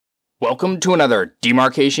Welcome to another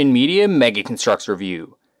Demarcation Media Mega Construx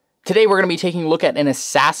review. Today we're going to be taking a look at an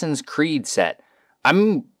Assassin's Creed set.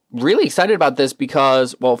 I'm really excited about this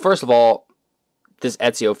because, well, first of all, this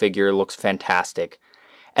Ezio figure looks fantastic.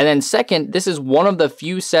 And then second, this is one of the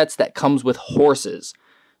few sets that comes with horses.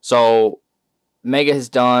 So Mega has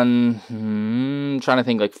done, trying to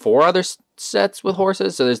think, like 4 other sets with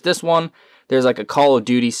horses. So there's this one. There's like a Call of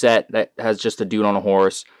Duty set that has just a dude on a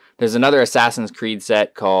horse. There's another Assassin's Creed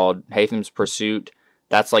set called Haytham's Pursuit.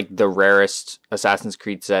 That's like the rarest Assassin's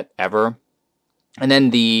Creed set ever. And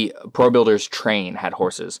then the Pro Builders Train had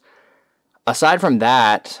horses. Aside from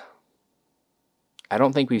that, I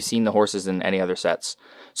don't think we've seen the horses in any other sets.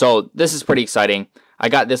 So this is pretty exciting. I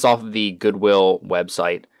got this off of the Goodwill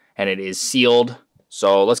website, and it is sealed.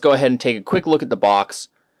 So let's go ahead and take a quick look at the box.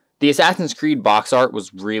 The Assassin's Creed box art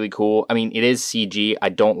was really cool. I mean, it is CG. I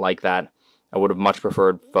don't like that. I would have much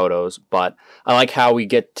preferred photos, but I like how we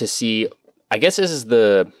get to see, I guess this is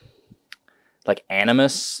the, like,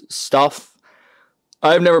 Animus stuff.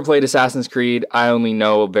 I've never played Assassin's Creed. I only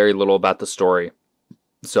know very little about the story.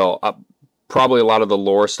 So, probably a lot of the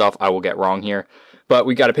lore stuff I will get wrong here. But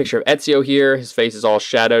we got a picture of Ezio here. His face is all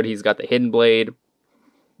shadowed. He's got the hidden blade.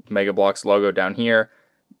 Mega Bloks logo down here.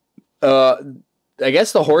 I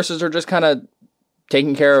guess the horses are just kind of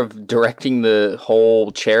taking care of directing the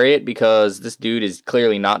whole chariot because this dude is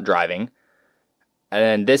clearly not driving.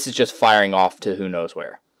 And this is just firing off to who knows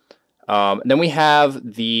where. Then we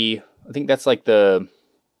have the, I think that's like the,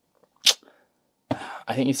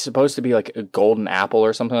 I think it's supposed to be like a golden apple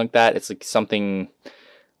or something like that. It's like something,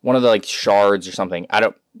 one of the like shards or something.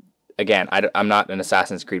 I'm not an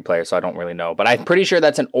Assassin's Creed player, so I don't really know. But I'm pretty sure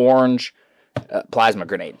that's an orange plasma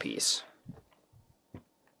grenade piece.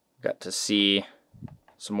 Got to see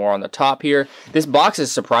some more on the top here. This box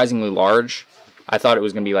is surprisingly large. I thought it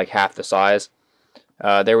was going to be like half the size.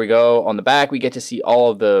 There we go. On the back, we get to see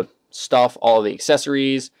all of the stuff, all of the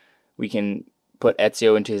accessories. We can put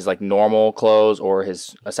Ezio into his like normal clothes or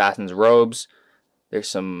his assassin's robes. There's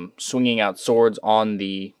some swinging out swords on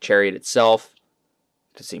the chariot itself.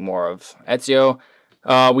 To see more of Ezio.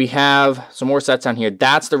 We have some more sets down here.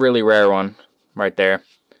 That's the really rare one right there.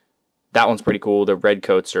 That one's pretty cool. The red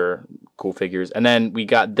coats are cool figures. And then we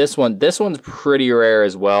got this one. This one's pretty rare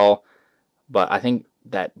as well. But I think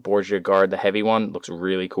that Borgia Guard, the heavy one, looks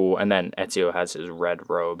really cool. And then Ezio has his red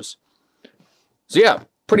robes. So yeah,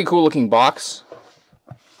 pretty cool looking box.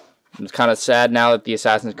 It's kind of sad now that the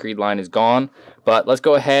Assassin's Creed line is gone. But let's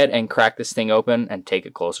go ahead and crack this thing open and take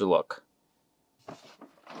a closer look.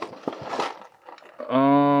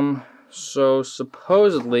 So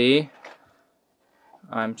supposedly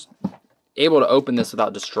I'm able to open this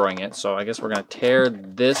without destroying it, so I guess we're going to tear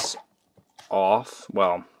this off.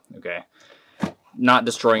 Well, okay. Not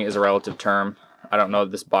destroying it is a relative term. I don't know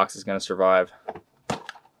if this box is going to survive.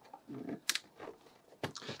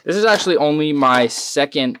 This is actually only my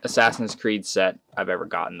second Assassin's Creed set I've ever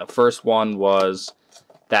gotten. The first one was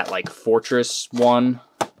that, like, Fortress one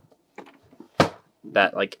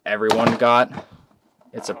that, like, everyone got.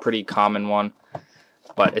 It's a pretty common one,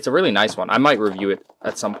 but it's a really nice one. I might review it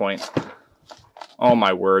at some point. Oh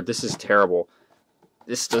my word, this is terrible.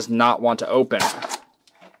 This does not want to open.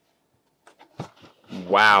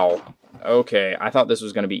 Wow. Okay, I thought this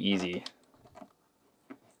was going to be easy.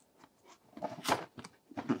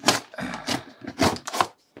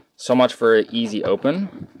 So much for an easy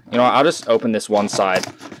open. You know what, I'll just open this one side.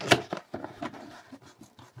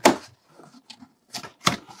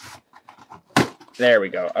 There we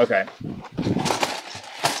go. Okay.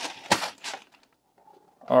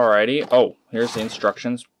 Alrighty. Oh, here's the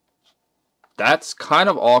instructions. That's kind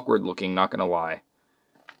of awkward looking, not gonna lie.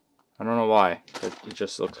 I don't know why. It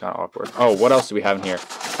just looks kind of awkward. Oh, what else do we have in here?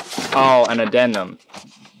 Oh, an addendum.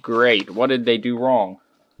 Great. What did they do wrong?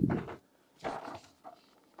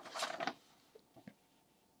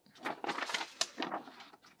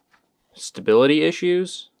 Stability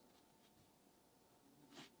issues?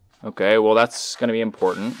 Okay, well that's going to be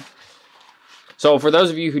important. So for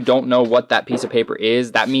those of you who don't know what that piece of paper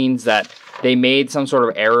is, that means that they made some sort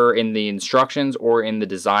of error in the instructions or in the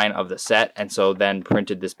design of the set, and so then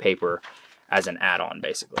printed this paper as an add-on,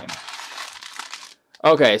 basically.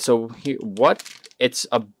 Okay, so here, what? It's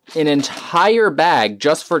an entire bag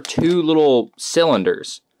just for 2 little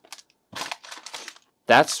cylinders.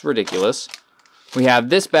 That's ridiculous. We have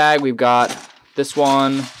this bag, we've got this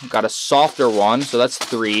one, we've got a softer one, so that's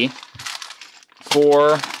 3,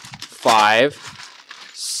 4, 5,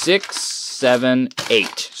 6, 7,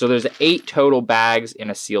 8. So there's 8 total bags in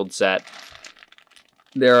a sealed set.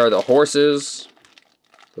 There are the horses.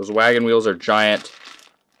 Those wagon wheels are giant.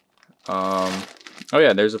 Oh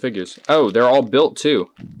yeah, there's the figures. Oh, they're all built too.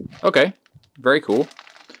 Okay, very cool.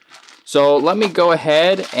 So let me go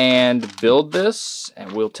ahead and build this,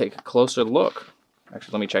 and we'll take a closer look.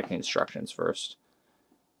 Actually, let me check the instructions first.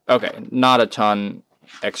 Okay, not a ton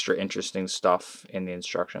extra interesting stuff in the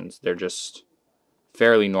instructions. They're just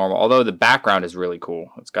fairly normal, although the background is really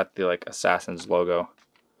cool. It's got the like Assassin's logo.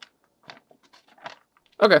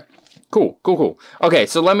 Okay, cool. Okay,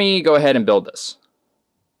 so let me go ahead and build this.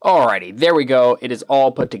 Alrighty, there we go. It is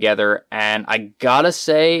all put together, and I gotta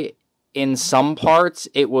say, in some parts,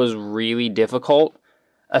 it was really difficult,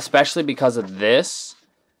 especially because of this.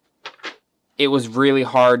 It was really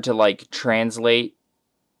hard to like translate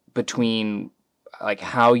between like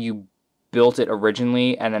how you built it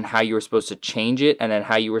originally and then how you were supposed to change it and then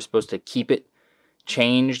how you were supposed to keep it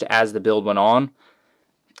changed as the build went on.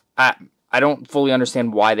 I don't fully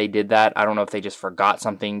understand why they did that. I don't know if they just forgot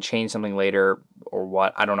something, changed something later, or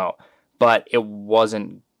what. I don't know. But it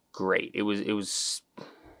wasn't great. It was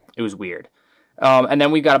weird. And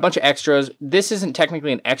then we've got a bunch of extras. This isn't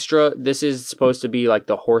technically an extra. This is supposed to be like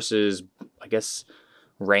the horse's, I guess,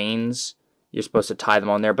 reins. You're supposed to tie them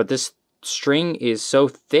on there. But this string is so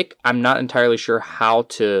thick, I'm not entirely sure how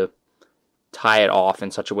to tie it off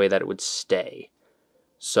in such a way that it would stay.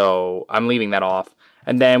 So I'm leaving that off.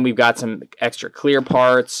 And then we've got some extra clear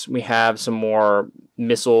parts. We have some more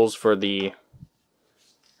missiles for the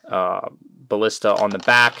ballista on the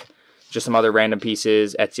back. Just some other random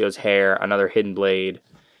pieces. Ezio's hair, another hidden blade.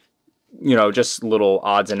 You know, just little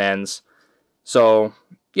odds and ends. So,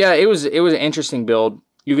 yeah, it was an interesting build.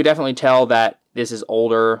 You could definitely tell that this is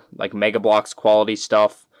older, like Mega Bloks quality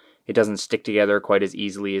stuff. It doesn't stick together quite as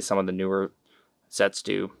easily as some of the newer sets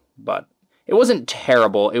do. But it wasn't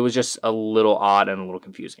terrible. It was just a little odd and a little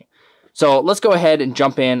confusing. So let's go ahead and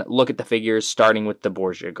jump in, look at the figures, starting with the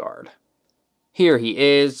Borgia guard. Here he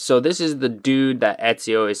is. So this is the dude that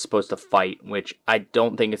Ezio is supposed to fight, which I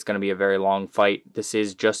don't think it's going to be a very long fight. This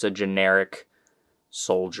is just a generic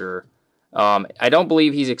soldier. I don't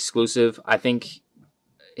believe he's exclusive. I think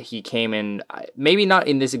he came in, maybe not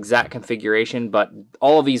in this exact configuration, but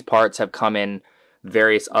all of these parts have come in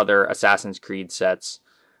various other Assassin's Creed sets.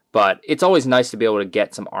 But it's always nice to be able to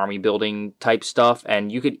get some army building type stuff,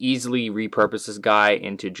 and you could easily repurpose this guy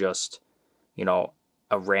into just, you know,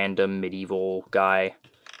 a random medieval guy.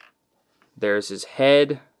 There's his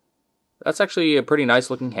head. That's actually a pretty nice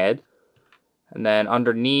looking head. And then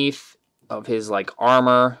underneath of his like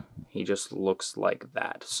armor, he just looks like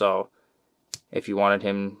that. So if you wanted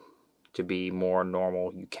him to be more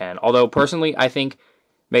normal, you can. Although personally, I think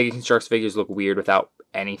Mega Construx figures look weird without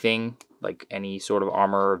anything, like any sort of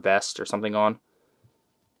armor or vest or something on.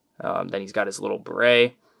 Then he's got his little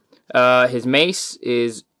beret. His mace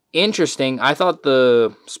is interesting. I thought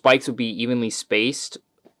the spikes would be evenly spaced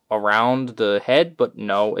around the head, but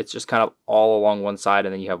no, it's just kind of all along one side,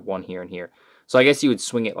 and then you have one here and here. So I guess you would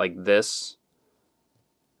swing it like this.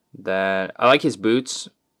 Then I like his boots.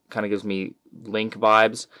 Kind of gives me Link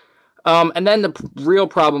vibes. And then the real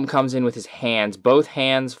problem comes in with his hands. Both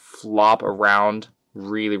hands flop around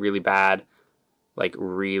really, really bad. Like,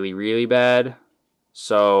 really, really bad.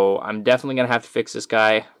 So, I'm definitely going to have to fix this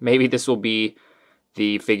guy. Maybe this will be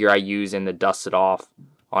the figure I use in the Dust It Off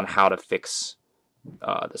on how to fix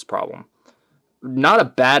this problem. Not a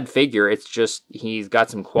bad figure. It's just he's got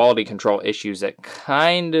some quality control issues that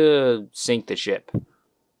kind of sink the ship.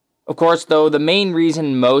 Of course, though, the main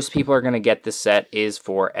reason most people are going to get this set is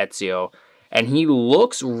for Ezio. And he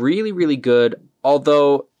looks really, really good,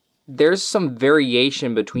 although there's some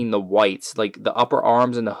variation between the whites. Like, the upper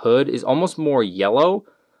arms and the hood is almost more yellow.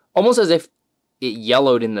 Almost as if it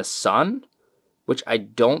yellowed in the sun, which I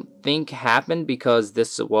don't think happened because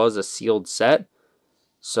this was a sealed set.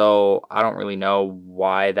 So, I don't really know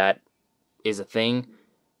why that is a thing.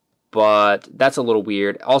 But that's a little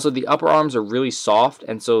weird. Also, the upper arms are really soft,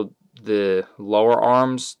 and so the lower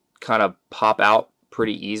arms kind of pop out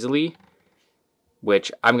pretty easily,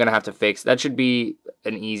 which I'm going to have to fix. That should be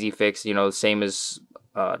an easy fix, you know, the same as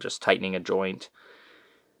just tightening a joint.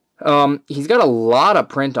 He's got a lot of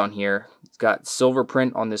print on here. He's got silver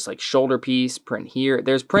print on this like shoulder piece, print here.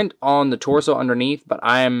 There's print on the torso underneath, but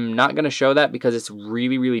I'm not going to show that because it's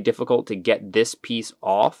really, really difficult to get this piece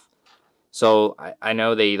off. So I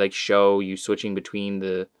know they like show you switching between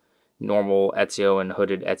the normal Ezio and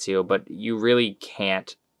hooded Ezio, but you really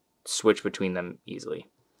can't switch between them easily.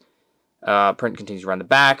 Print continues around the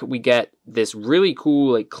back. We get this really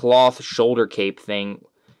cool like cloth shoulder cape thing.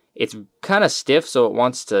 It's kind of stiff, so it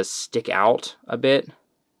wants to stick out a bit.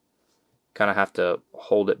 Kind of have to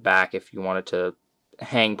hold it back if you want it to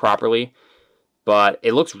hang properly. But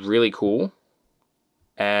it looks really cool.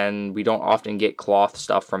 and we don't often get cloth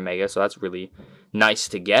stuff from Mega, so that's really nice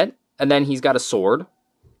to get. And then he's got a sword,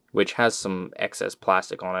 which has some excess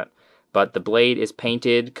plastic on it, but the blade is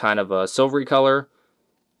painted kind of a silvery color.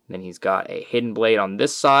 Then he's got a hidden blade on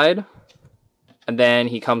this side, and then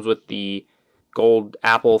he comes with the gold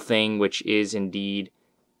apple thing, which is indeed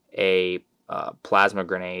a plasma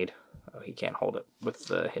grenade. Oh, he can't hold it with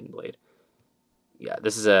the hidden blade. Yeah,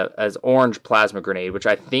 this is as orange plasma grenade, which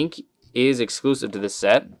I think is exclusive to this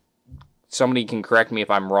set. Somebody can correct me if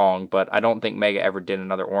I'm wrong, but I don't think Mega ever did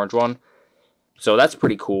another orange one. So that's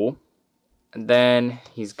pretty cool. And then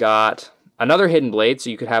he's got another hidden blade, so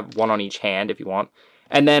you could have one on each hand if you want.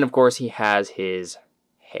 And then, of course, he has his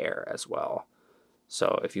hair as well.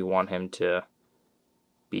 So if you want him to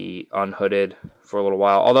be unhooded for a little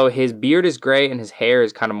while. Although his beard is gray and his hair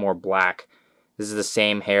is kind of more black. This is the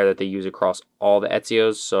same hair that they use across all the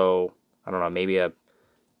Ezios. So, I don't know, maybe a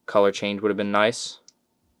color change would have been nice.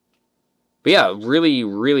 But yeah, really,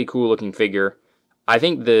 really cool looking figure. I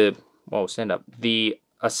think the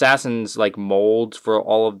Assassin's like molds for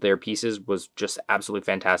all of their pieces was just absolutely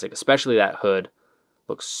fantastic. Especially that hood.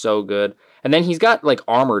 Looks so good. And then he's got like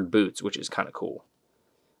armored boots, which is kind of cool.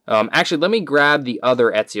 Actually, let me grab the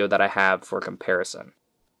other Ezio that I have for comparison.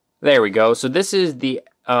 There we go. So this is the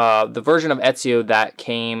version of Ezio that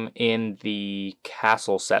came in the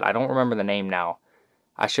castle set. I don't remember the name now.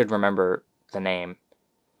 I should remember the name.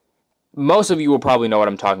 Most of you will probably know what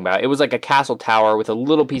I'm talking about. It was like a castle tower with a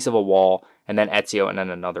little piece of a wall, and then Ezio, and then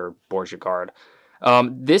another Borgia guard.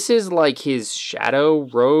 This is like his shadow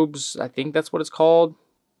robes. I think that's what it's called.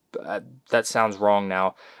 That sounds wrong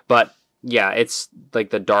now. But yeah, it's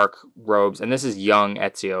like the dark robes. And this is young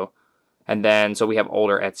Ezio. And then, so we have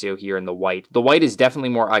older Ezio here in the white. The white is definitely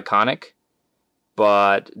more iconic.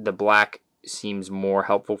 But the black seems more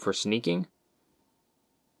helpful for sneaking.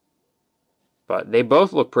 But they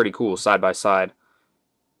both look pretty cool side by side.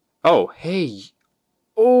 Oh, hey.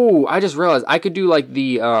 Oh, I just realized I could do like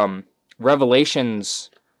the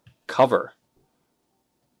Revelations cover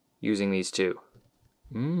using these two.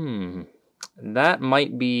 That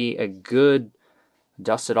might be a good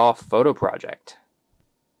dusted off photo project.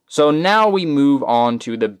 So now we move on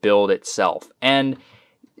to the build itself. And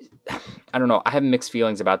I don't know, I have mixed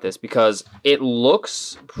feelings about this because it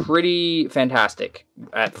looks pretty fantastic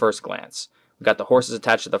at first glance. We've got the horses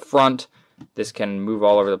attached to the front. This can move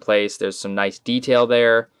all over the place. There's some nice detail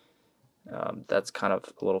there. That's kind of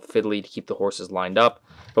a little fiddly to keep the horses lined up.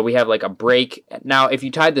 But we have like a brake. Now, if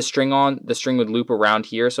you tied the string on, the string would loop around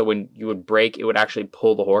here. So when you would brake, it would actually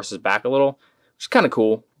pull the horses back a little, which is kind of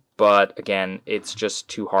cool. But again, it's just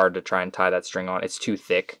too hard to try and tie that string on. It's too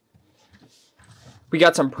thick. We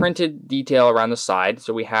got some printed detail around the side.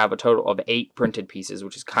 So we have a total of 8 printed pieces,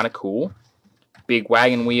 which is kind of cool. Big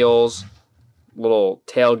wagon wheels. Little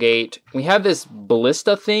tailgate. We have this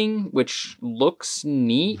ballista thing, which looks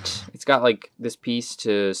neat. It's got like this piece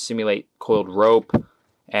to simulate coiled rope,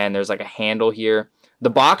 and there's like a handle here. The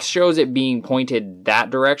box shows it being pointed that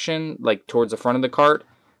direction, like towards the front of the cart,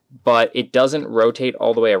 but it doesn't rotate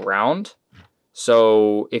all the way around.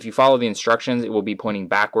 So if you follow the instructions, it will be pointing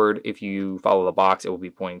backward. If you follow the box, it will be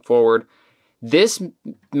pointing forward. This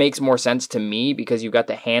makes more sense to me because you've got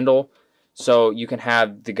the handle. So you can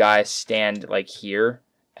have the guy stand like here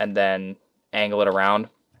and then angle it around.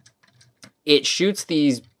 It shoots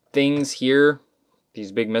these things here,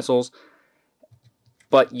 these big missiles,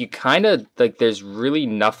 but you kind of, like, there's really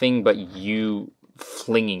nothing but you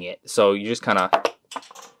flinging it. So you just kind of,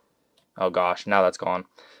 oh gosh, now that's gone.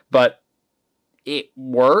 But it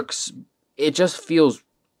works. It just feels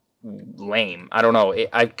lame. I don't know.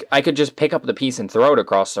 I could just pick up the piece and throw it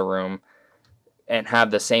across the room and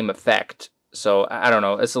have the same effect. So, I don't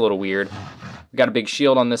know. It's a little weird. We got a big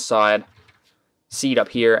shield on this side. Seat up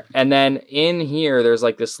here. And then in here, there's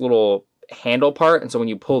like this little handle part. And so when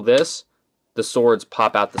you pull this, the swords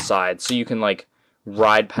pop out the side. So you can like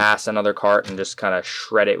ride past another cart and just kind of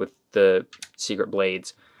shred it with the secret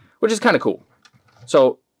blades, which is kind of cool.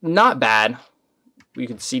 So, not bad. You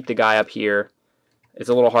could seat the guy up here. It's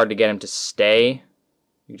a little hard to get him to stay.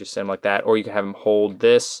 You just set him like that. Or you can have him hold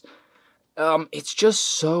this. It's just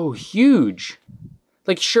so huge.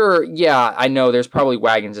 Like, sure, yeah, I know there's probably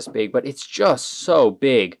wagons this big, but it's just so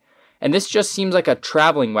big. And this just seems like a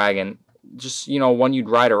traveling wagon, just, you know, one you'd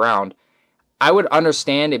ride around. I would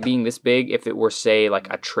understand it being this big if it were, say,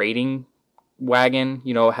 like a trading wagon,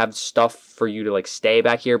 you know, have stuff for you to, like, stay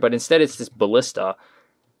back here, but instead it's this ballista.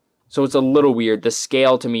 So it's a little weird. The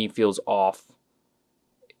scale to me feels off.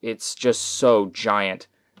 It's just so giant.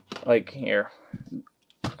 Like, here.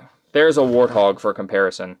 There's a warthog for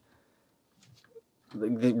comparison.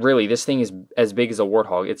 Really, this thing is as big as a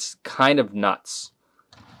warthog. It's kind of nuts.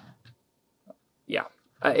 Yeah,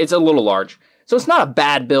 it's a little large. So it's not a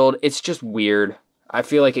bad build. It's just weird. I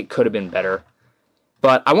feel like it could have been better.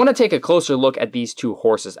 But I want to take a closer look at these two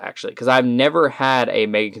horses, actually, because I've never had a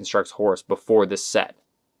Mega Construx horse before this set.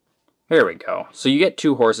 Here we go. So you get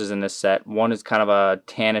two horses in this set. One is kind of a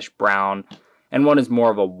tannish brown, and one is more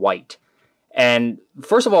of a white. And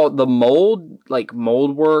first of all, the mold, like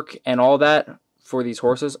mold work and all that for these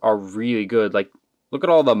horses are really good. Like, look at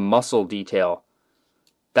all the muscle detail.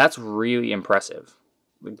 That's really impressive.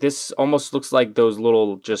 Like, this almost looks like those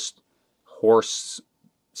little just horse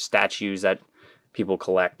statues that people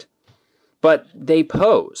collect. But they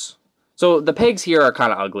pose. So the pegs here are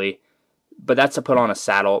kind of ugly, but that's to put on a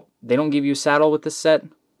saddle. They don't give you a saddle with this set,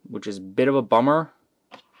 which is a bit of a bummer.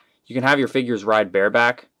 You can have your figures ride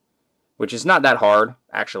bareback, which is not that hard,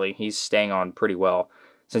 actually. He's staying on pretty well.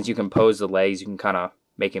 Since you can pose the legs, you can kind of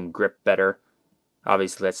make him grip better.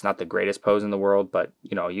 Obviously, that's not the greatest pose in the world, but,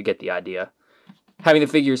 you know, you get the idea. Having the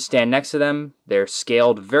figures stand next to them, they're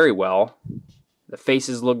scaled very well. The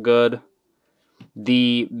faces look good.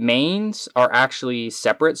 The manes are actually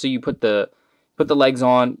separate, so you put the legs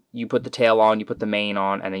on, you put the tail on, you put the mane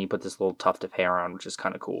on, and then you put this little tuft of hair on, which is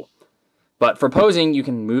kind of cool. But for posing, you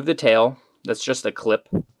can move the tail. That's just a clip.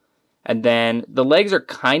 And then the legs are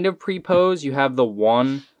kind of pre-posed. You have the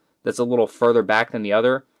one that's a little further back than the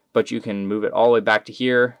other, but you can move it all the way back to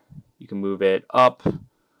here. You can move it up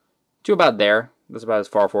to about there. That's about as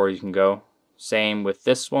far forward as you can go. Same with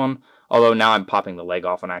this one, although now I'm popping the leg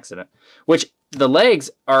off on accident. Which, the legs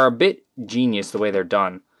are a bit genius the way they're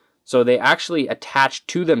done. So they actually attach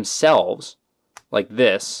to themselves, like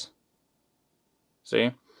this.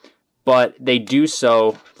 See? But they do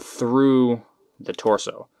so through the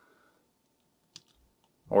torso.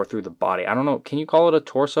 Or through the body. I don't know. Can you call it a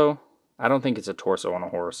torso? I don't think it's a torso on a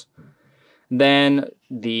horse. Then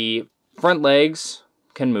the front legs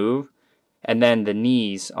can move. And then the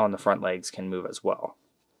knees on the front legs can move as well.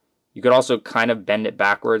 You could also kind of bend it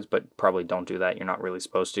backwards, but probably don't do that. You're not really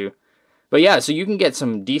supposed to. But yeah, so you can get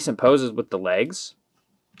some decent poses with the legs.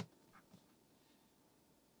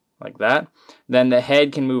 Like that. Then the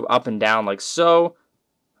head can move up and down like so.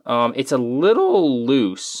 It's a little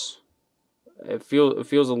loose. It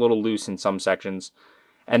feels a little loose in some sections.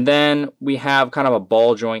 And then we have kind of a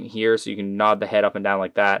ball joint here, so you can nod the head up and down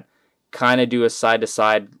like that. Kind of do a side to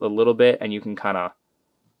side a little bit, and you can kind of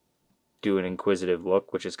do an inquisitive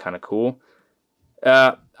look, which is kind of cool.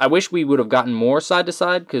 I wish we would have gotten more side to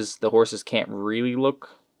side, because the horses can't really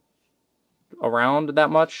look around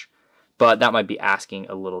that much. But that might be asking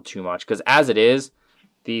a little too much, because as it is,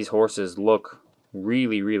 these horses look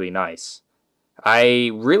really, really nice.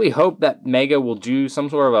 I really hope that Mega will do some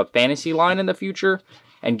sort of a fantasy line in the future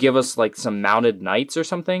and give us like some mounted knights or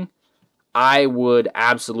something. I would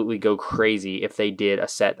absolutely go crazy if they did a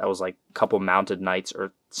set that was like a couple mounted knights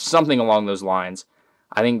or something along those lines.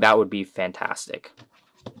 I think that would be fantastic.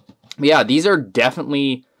 But yeah, these are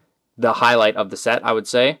definitely the highlight of the set, I would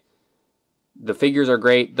say. The figures are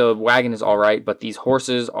great, the wagon is alright, but these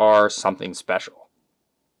horses are something special.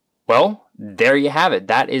 Well, there you have it.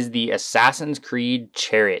 That is the Assassin's Creed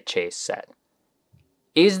Chariot Chase set.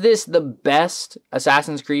 Is this the best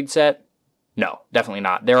Assassin's Creed set? No, definitely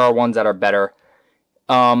not. There are ones that are better.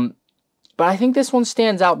 But I think this one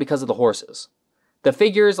stands out because of the horses. The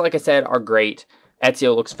figures, like I said, are great.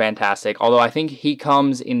 Ezio looks fantastic, although I think he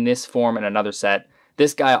comes in this form in another set.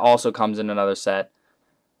 This guy also comes in another set.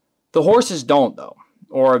 The horses don't, though,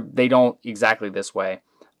 or they don't exactly this way.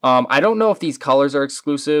 I don't know if these colors are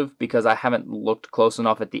exclusive because I haven't looked close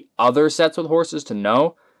enough at the other sets with horses to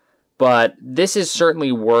know, but this is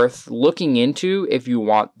certainly worth looking into if you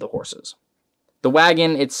want the horses. The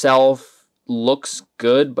wagon itself looks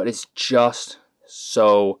good, but it's just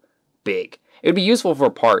so big. It would be useful for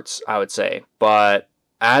parts, I would say, but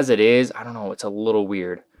as it is, I don't know, it's a little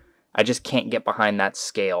weird. I just can't get behind that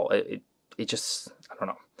scale. It just, I don't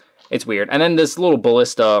know. It's weird. And then this little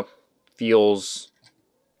ballista feels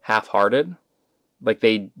half-hearted. Like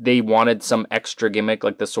they wanted some extra gimmick,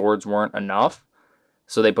 like the swords weren't enough,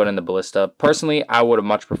 so they put in the ballista. Personally, I would have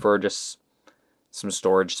much preferred just some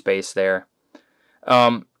storage space there.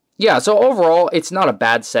 Yeah, so overall, it's not a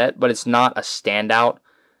bad set, but it's not a standout.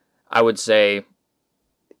 I would say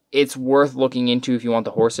it's worth looking into if you want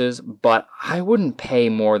the horses, but I wouldn't pay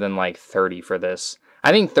more than like 30 for this.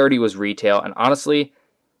 I think 30 was retail, and honestly,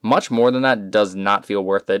 much more than that does not feel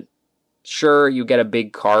worth it. Sure, you get a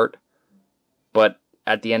big cart, but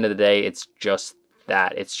at the end of the day, it's just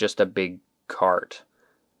that. It's just a big cart.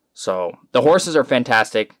 So, the horses are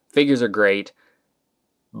fantastic. Figures are great.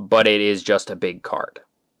 but it is just a big card.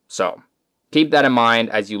 So keep that in mind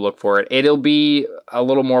as you look for it. It'll be a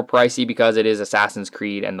little more pricey because it is Assassin's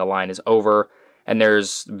Creed and the line is over, and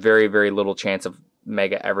there's very, very little chance of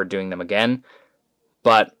Mega ever doing them again.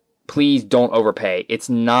 But please don't overpay. It's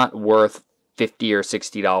not worth $50 or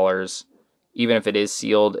 $60. Even if it is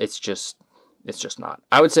sealed, it's just not.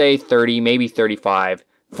 I would say 30, maybe 35.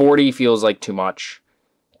 40 feels like too much,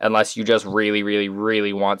 unless you just really, really,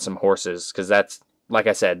 really want some horses, because that's, like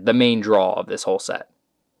I said, the main draw of this whole set.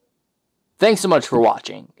 Thanks so much for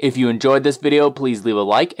watching. If you enjoyed this video, please leave a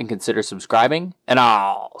like and consider subscribing, and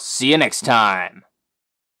I'll see you next time.